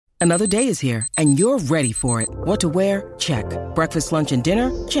Another day is here, and you're ready for it. What to wear? Check. Breakfast, lunch, and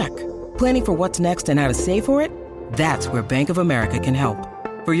dinner? Check. Planning for what's next and how to save for it? That's where Bank of America can help.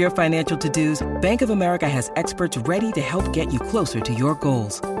 For your financial to-dos, Bank of America has experts ready to help get you closer to your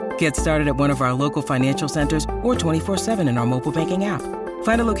goals. Get started at one of our local financial centers or 24/7 in our mobile banking app.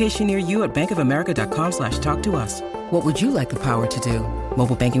 Find a location near you at bankofamerica.com/talktous. What would you like the power to do?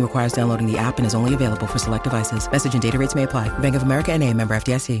 Mobile banking requires downloading the app and is only available for select devices. Message and data rates may apply. Bank of America N.A., member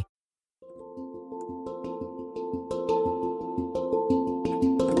FDIC.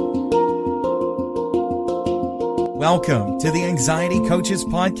 Welcome to the Anxiety Coaches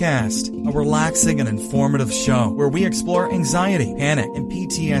Podcast, a relaxing and informative show where we explore anxiety, panic, and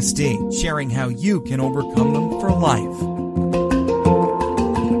PTSD, sharing how you can overcome them for life.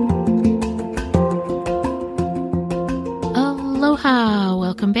 Aloha!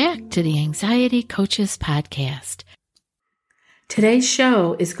 Welcome back to the Anxiety Coaches Podcast. Today's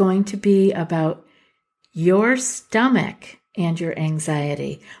show is going to be about your stomach and your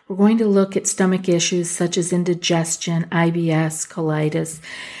anxiety. We're going to look at stomach issues such as indigestion, IBS, colitis,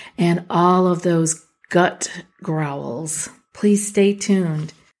 and all of those gut growls. Please stay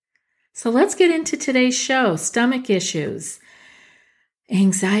tuned. So let's get into today's show, stomach issues,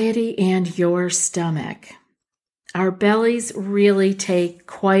 anxiety, and your stomach. Our bellies really take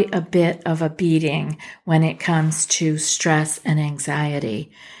quite a bit of a beating when it comes to stress and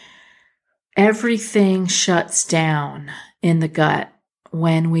anxiety. Everything shuts down in the gut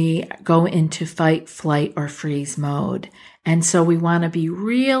when we go into fight, flight, or freeze mode. And so we want to be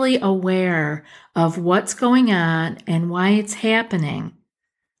really aware of what's going on and why it's happening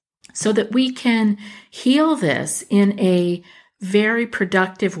so that we can heal this in a very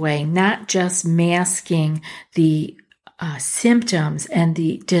productive way, not just masking the symptoms and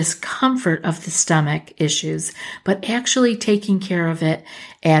the discomfort of the stomach issues, but actually taking care of it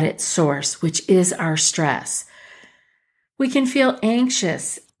at its source, which is our stress. We can feel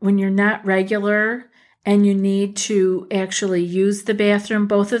anxious when you're not regular and you need to actually use the bathroom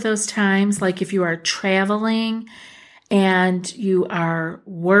both of those times, like if you are traveling and you are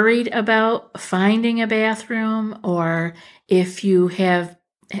worried about finding a bathroom, or if you have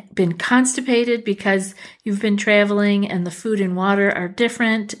been constipated because you've been traveling and the food and water are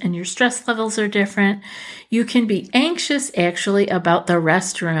different and your stress levels are different. You can be anxious actually about the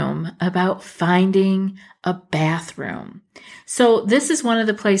restroom, about finding a bathroom. So this is one of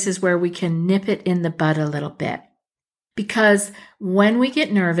the places where we can nip it in the bud a little bit. Because when we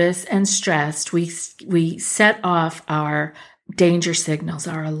get nervous and stressed, we set off our danger signals,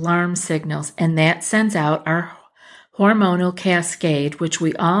 our alarm signals, and that sends out our hormonal cascade, which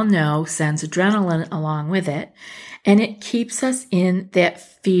we all know sends adrenaline along with it, and it keeps us in that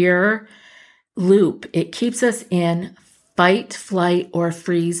fear loop. It keeps us in fight, flight, or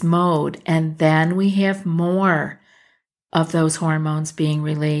freeze mode, and then we have more of those hormones being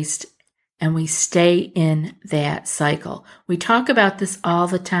released, and we stay in that cycle. We talk about this all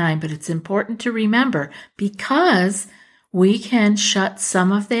the time, but it's important to remember because we can shut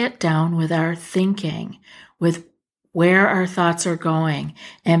some of that down with our thinking, with where our thoughts are going,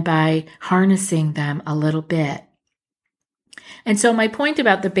 and by harnessing them a little bit. And so my point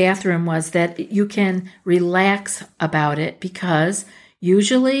about the bathroom was that you can relax about it because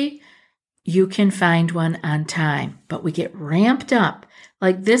usually you can find one on time, but we get ramped up.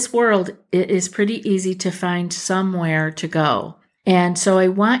 Like this world, it is pretty easy to find somewhere to go. And so I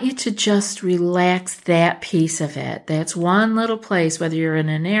want you to just relax that piece of it. That's one little place, whether you're in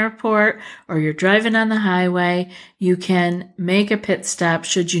an airport or you're driving on the highway, you can make a pit stop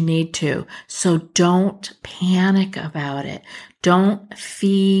should you need to. So don't panic about it. Don't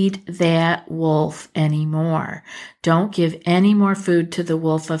feed that wolf anymore. Don't give any more food to the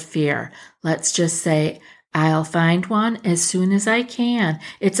wolf of fear. Let's just say, I'll find one as soon as I can.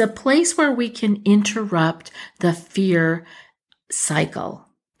 It's a place where we can interrupt the fear cycle.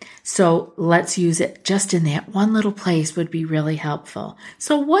 So let's use it just in that one little place would be really helpful.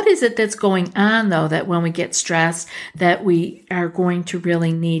 So what is it that's going on though, that when we get stressed that we are going to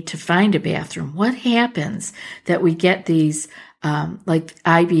really need to find a bathroom? What happens that we get these like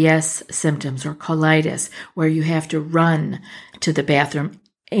IBS symptoms or colitis where you have to run to the bathroom,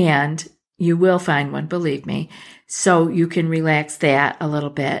 and you will find one, believe me. So you can relax that a little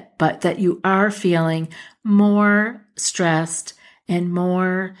bit, but that you are feeling more stressed and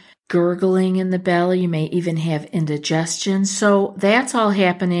more gurgling in the belly. You may even have indigestion. So that's all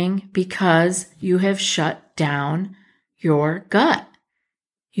happening because you have shut down your gut.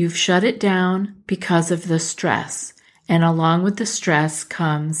 You've shut it down because of the stress. And along with the stress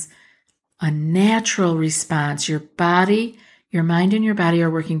comes a natural response. Your body, Your mind and your body are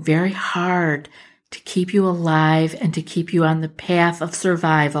working very hard to keep you alive and to keep you on the path of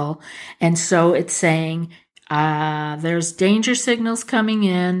survival. And so it's saying, there's danger signals coming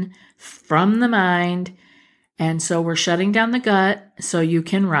in from the mind. And so we're shutting down the gut so you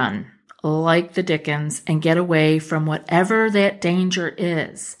can run like the Dickens and get away from whatever that danger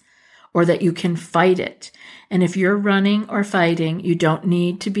is, or that you can fight it. And if you're running or fighting, you don't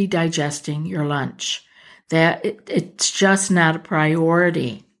need to be digesting your lunch. It's just not a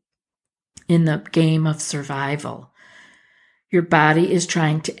priority in the game of survival. Your body is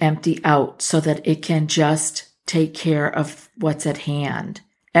trying to empty out so that it can just take care of what's at hand.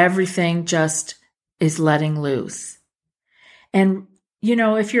 Everything just is letting loose. And,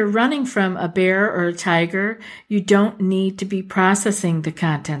 if you're running from a bear or a tiger, you don't need to be processing the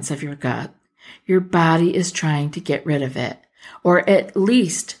contents of your gut. Your body is trying to get rid of it, or at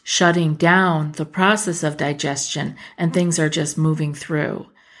least shutting down the process of digestion, and things are just moving through.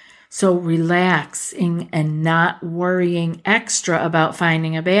 So relaxing and not worrying extra about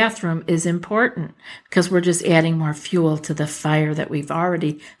finding a bathroom is important, because we're just adding more fuel to the fire that we've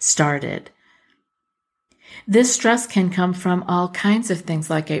already started. This stress can come from all kinds of things,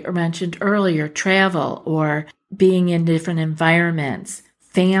 like I mentioned earlier, travel or being in different environments,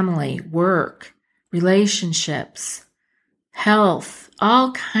 family, work, relationships, health,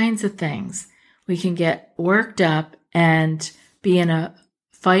 all kinds of things. We can get worked up and be in a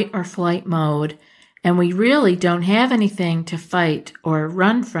fight or flight mode, and we really don't have anything to fight or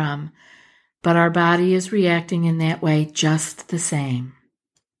run from, but our body is reacting in that way just the same,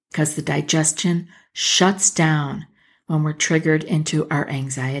 because the digestion shuts down when we're triggered into our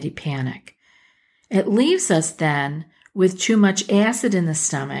anxiety panic. It leaves us then with too much acid in the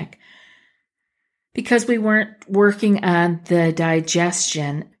stomach because we weren't working on the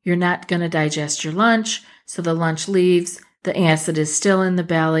digestion. You're not going to digest your lunch, so the lunch leaves, the acid is still in the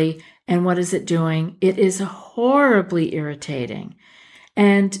belly, and what is it doing? It is horribly irritating.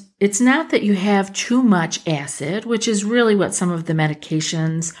 And it's not that you have too much acid, which is really what some of the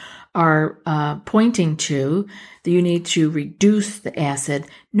medications are pointing to, that you need to reduce the acid.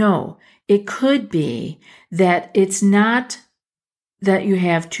 No, it could be that it's not that you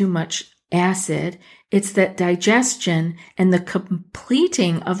have too much acid, it's that digestion and the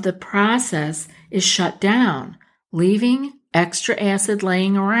completing of the process is shut down, leaving extra acid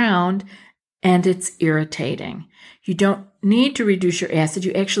laying around, and it's irritating. You don't need to reduce your acid.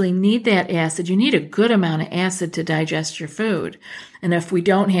 You actually need that acid. You need a good amount of acid to digest your food. And if we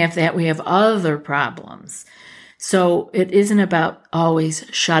don't have that, we have other problems. So it isn't about always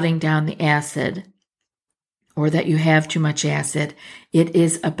shutting down the acid or that you have too much acid. It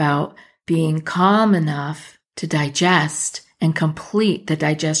is about being calm enough to digest and complete the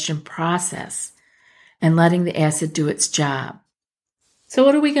digestion process and letting the acid do its job. So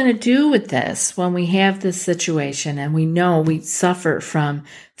what are we going to do with this when we have this situation and we know we suffer from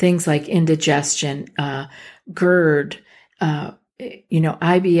things like indigestion, GERD, IBS,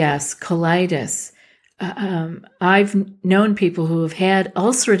 colitis? I've known people who have had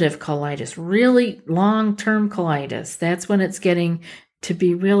ulcerative colitis, really long-term colitis. That's when it's getting to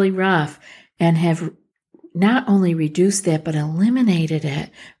be really rough, and have not only reduced that, but eliminated it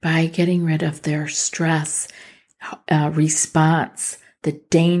by getting rid of their stress response, the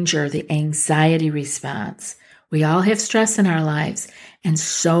danger, the anxiety response. We all have stress in our lives, and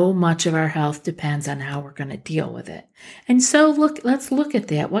so much of our health depends on how we're going to deal with it. And so let's look at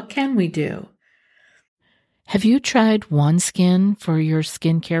that. What can we do? Have you tried OneSkin for your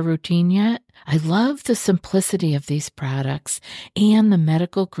skincare routine yet? I love the simplicity of these products and the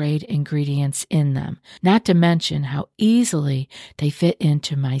medical grade ingredients in them, not to mention how easily they fit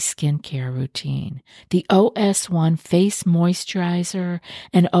into my skincare routine. The OS1 Face Moisturizer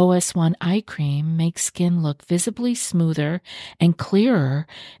and OS1 Eye Cream make skin look visibly smoother and clearer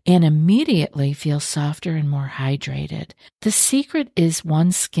and immediately feel softer and more hydrated. The secret is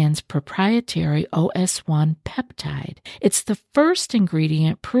OneSkin's proprietary OS1 peptide. It's the first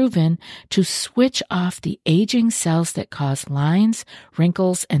ingredient proven to switch off the aging cells that cause lines,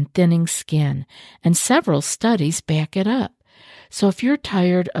 wrinkles, and thinning skin, and several studies back it up. So if you're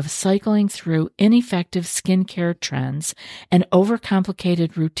tired of cycling through ineffective skincare trends and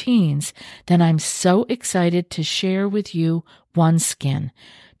overcomplicated routines, then I'm so excited to share with you OneSkin,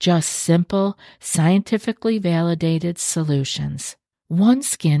 just simple, scientifically validated solutions.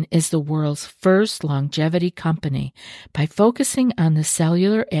 OneSkin is the world's first longevity company. By focusing on the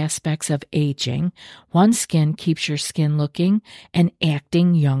cellular aspects of aging, OneSkin keeps your skin looking and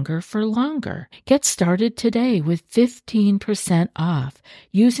acting younger for longer. Get started today with 15% off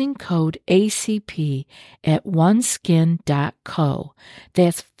using code ACP at oneskin.co.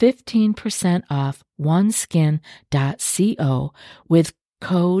 That's 15% off oneskin.co with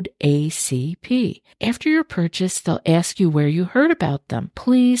code ACP. After your purchase, they'll ask you where you heard about them.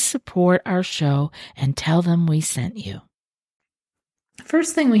 Please support our show and tell them we sent you.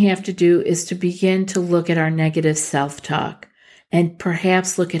 First thing we have to do is to begin to look at our negative self-talk and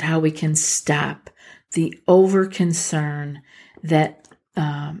perhaps look at how we can stop the over-concern that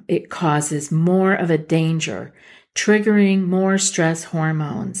it causes more of a danger, triggering more stress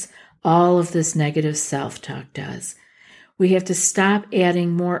hormones. All of this negative self-talk does. We have to stop adding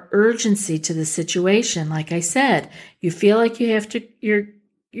more urgency to the situation. Like I said, you feel like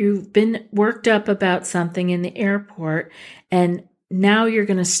you've been worked up about something in the airport, and now you're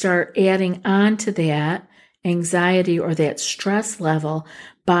going to start adding on to that anxiety or that stress level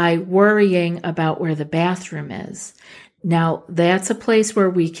by worrying about where the bathroom is. Now, that's a place where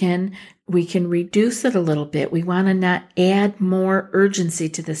we can reduce it a little bit. We want to not add more urgency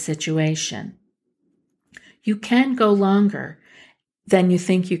to the situation. You can go longer than you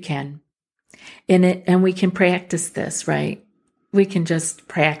think you can in it, and we can practice this, right? We can just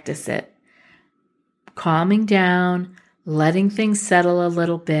practice it. Calming down, letting things settle a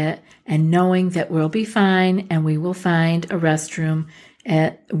little bit, and knowing that we'll be fine and we will find a restroom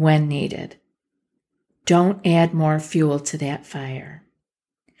when needed. Don't add more fuel to that fire.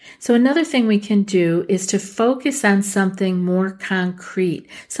 So another thing we can do is to focus on something more concrete,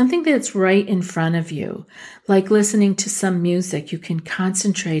 something that's right in front of you, like listening to some music. You can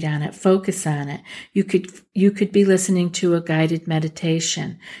concentrate on it, focus on it. You could be listening to a guided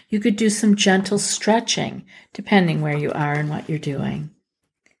meditation. You could do some gentle stretching, depending where you are and what you're doing.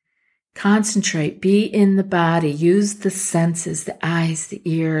 Concentrate, be in the body, use the senses, the eyes, the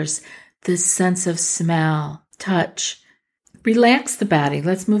ears, the sense of smell, touch. Relax the body.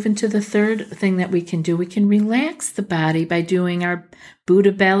 Let's move into the third thing that we can do. We can relax the body by doing our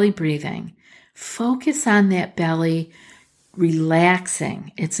Buddha belly breathing. Focus on that belly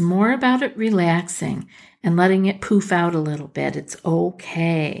relaxing. It's more about it relaxing and letting it poof out a little bit. It's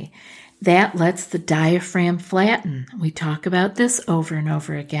okay. That lets the diaphragm flatten. We talk about this over and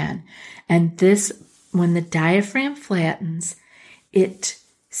over again. And this, when the diaphragm flattens, it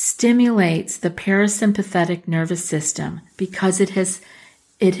stimulates the parasympathetic nervous system because it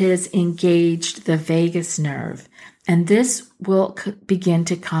has engaged the vagus nerve. And this will begin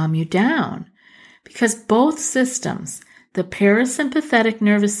to calm you down because both systems, the parasympathetic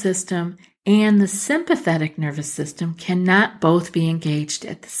nervous system and the sympathetic nervous system, cannot both be engaged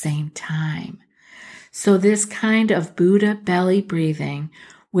at the same time. So this kind of Buddha belly breathing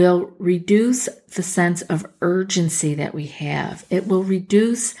will reduce the sense of urgency that we have. It will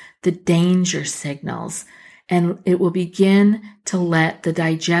reduce the danger signals, and it will begin to let the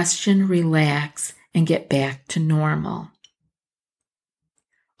digestion relax and get back to normal.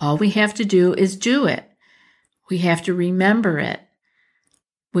 All we have to do is do it. We have to remember it.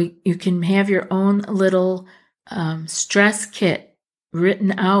 You can have your own little stress kit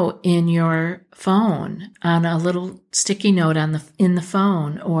written out in your phone on a little sticky note in the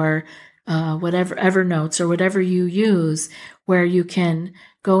phone, or whatever Evernotes or whatever you use, where you can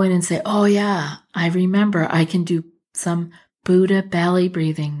go in and say, oh yeah, I remember I can do some Buddha belly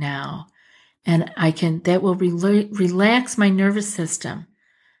breathing now. And that will relax my nervous system.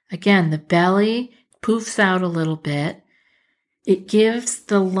 Again, the belly poofs out a little bit. It gives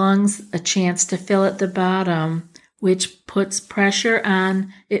the lungs a chance to fill at the bottom, which puts pressure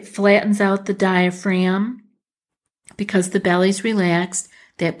on, it flattens out the diaphragm because the belly's relaxed.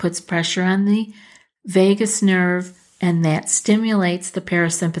 That puts pressure on the vagus nerve, and that stimulates the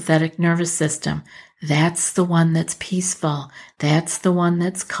parasympathetic nervous system. That's the one that's peaceful. That's the one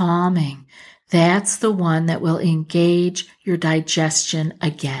that's calming. That's the one that will engage your digestion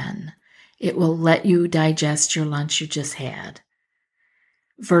again. It will let you digest your lunch you just had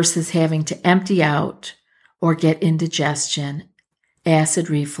versus having to empty out or get indigestion, acid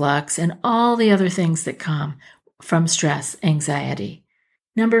reflux, and all the other things that come from stress, anxiety.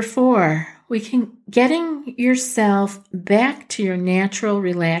 Number 4, getting yourself back to your natural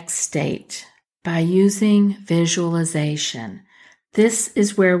relaxed state by using visualization. This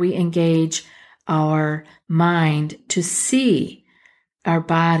is where we engage our mind to see our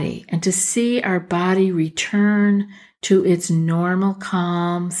body and to see our body return to its normal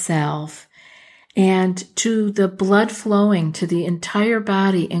calm self. and to the blood flowing to the entire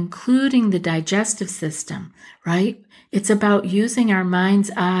body, including the digestive system, right? It's about using our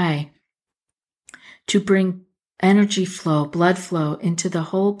mind's eye to bring energy flow, blood flow into the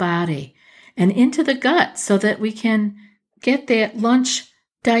whole body and into the gut so that we can get that lunch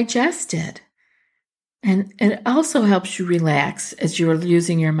digested. And it also helps you relax as you're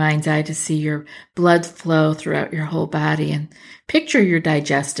using your mind's eye to see your blood flow throughout your whole body. And picture your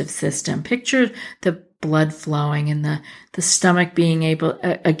digestive system. Picture the blood flowing and the stomach being able,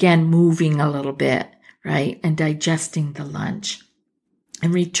 again, moving a little bit, right? And digesting the lunch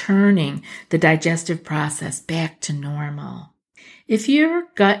and returning the digestive process back to normal. If your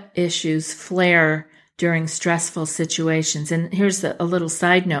gut issues flare during stressful situations, and here's a little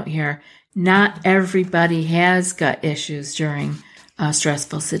side note here, not everybody has gut issues during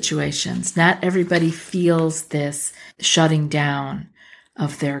stressful situations. Not everybody feels this shutting down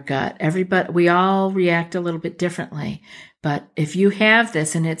of their gut. We all react a little bit differently. But if you have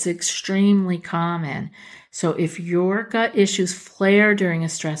this, and it's extremely common, so if your gut issues flare during a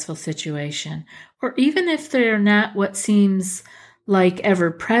stressful situation, or even if they're not what seems like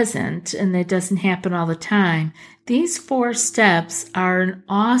ever present and it doesn't happen all the time, these 4 steps are an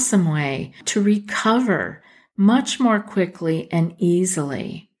awesome way to recover much more quickly and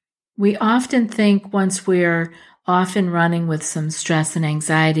easily. We often think once we're off and running with some stress and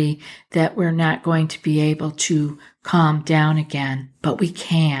anxiety that we're not going to be able to calm down again, but we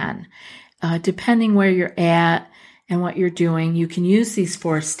can. Depending where you're at and what you're doing, you can use these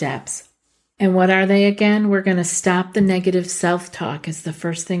 4 steps. And what are they again? We're going to stop the negative self-talk is the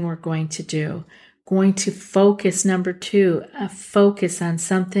first thing we're going to do. Going to focus, number 2, focus on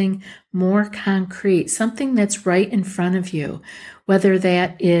something more concrete, something that's right in front of you, whether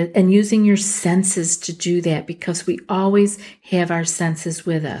that is, and using your senses to do that, because we always have our senses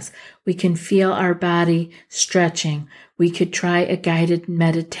with us. We can feel our body stretching. We could try a guided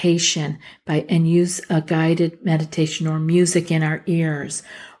meditation and use a guided meditation or music in our ears,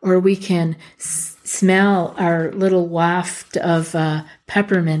 or we can smell our little waft of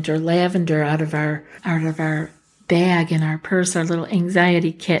peppermint or lavender out of our bag in our purse, our little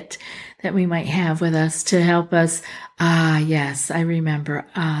anxiety kit that we might have with us to help us. Yes, I remember.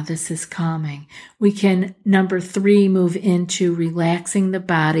 This is calming. We can, number 3, move into relaxing the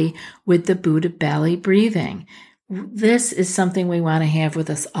body with the Buddha belly breathing. This is something we want to have with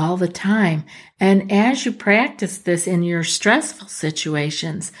us all the time. And as you practice this in your stressful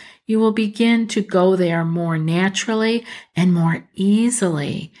situations, you will begin to go there more naturally and more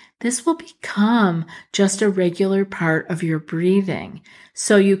easily. This will become just a regular part of your breathing.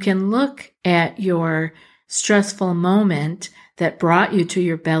 So you can look at your stressful moment that brought you to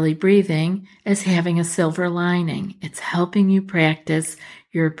your belly breathing as having a silver lining. It's helping you practice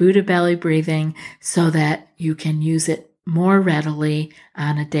your Buddha belly breathing so that you can use it more readily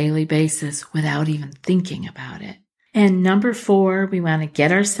on a daily basis without even thinking about it. And number 4, we want to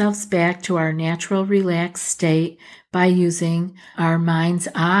get ourselves back to our natural relaxed state by using our mind's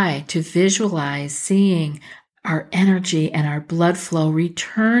eye to visualize seeing our energy and our blood flow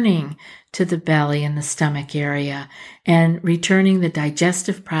returning to the belly and the stomach area and returning the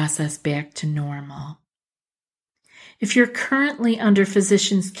digestive process back to normal. If you're currently under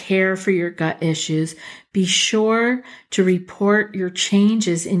physician's care for your gut issues, be sure to report your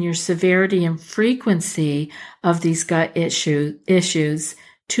changes in your severity and frequency of these gut issues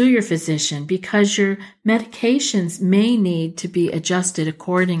to your physician, because your medications may need to be adjusted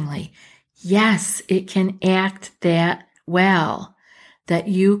accordingly. Yes, it can act that well, that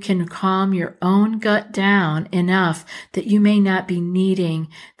you can calm your own gut down enough that you may not be needing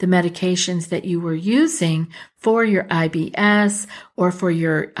the medications that you were using for your IBS or for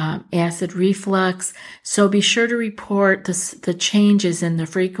your acid reflux. So be sure to report the changes in the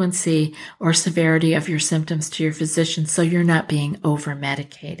frequency or severity of your symptoms to your physician so you're not being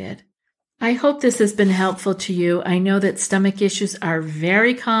over-medicated. I hope this has been helpful to you. I know that stomach issues are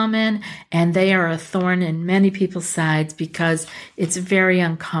very common and they are a thorn in many people's sides because it's very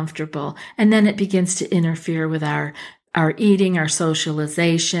uncomfortable. And then it begins to interfere with our eating, our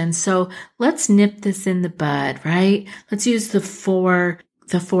socialization. So let's nip this in the bud, right? Let's use the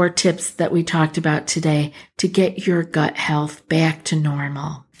four tips that we talked about today to get your gut health back to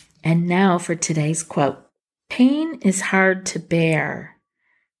normal. And now for today's quote. Pain is hard to bear,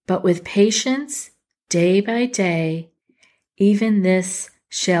 but with patience, day by day, even this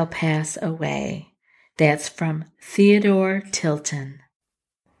shall pass away. That's from Theodore Tilton.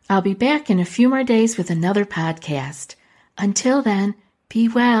 I'll be back in a few more days with another podcast. Until then, be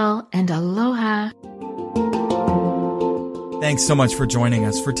well and aloha. Thanks so much for joining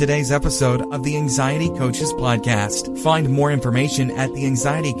us for today's episode of the Anxiety Coaches Podcast. Find more information at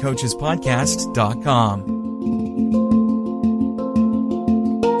theanxietycoachespodcast.com.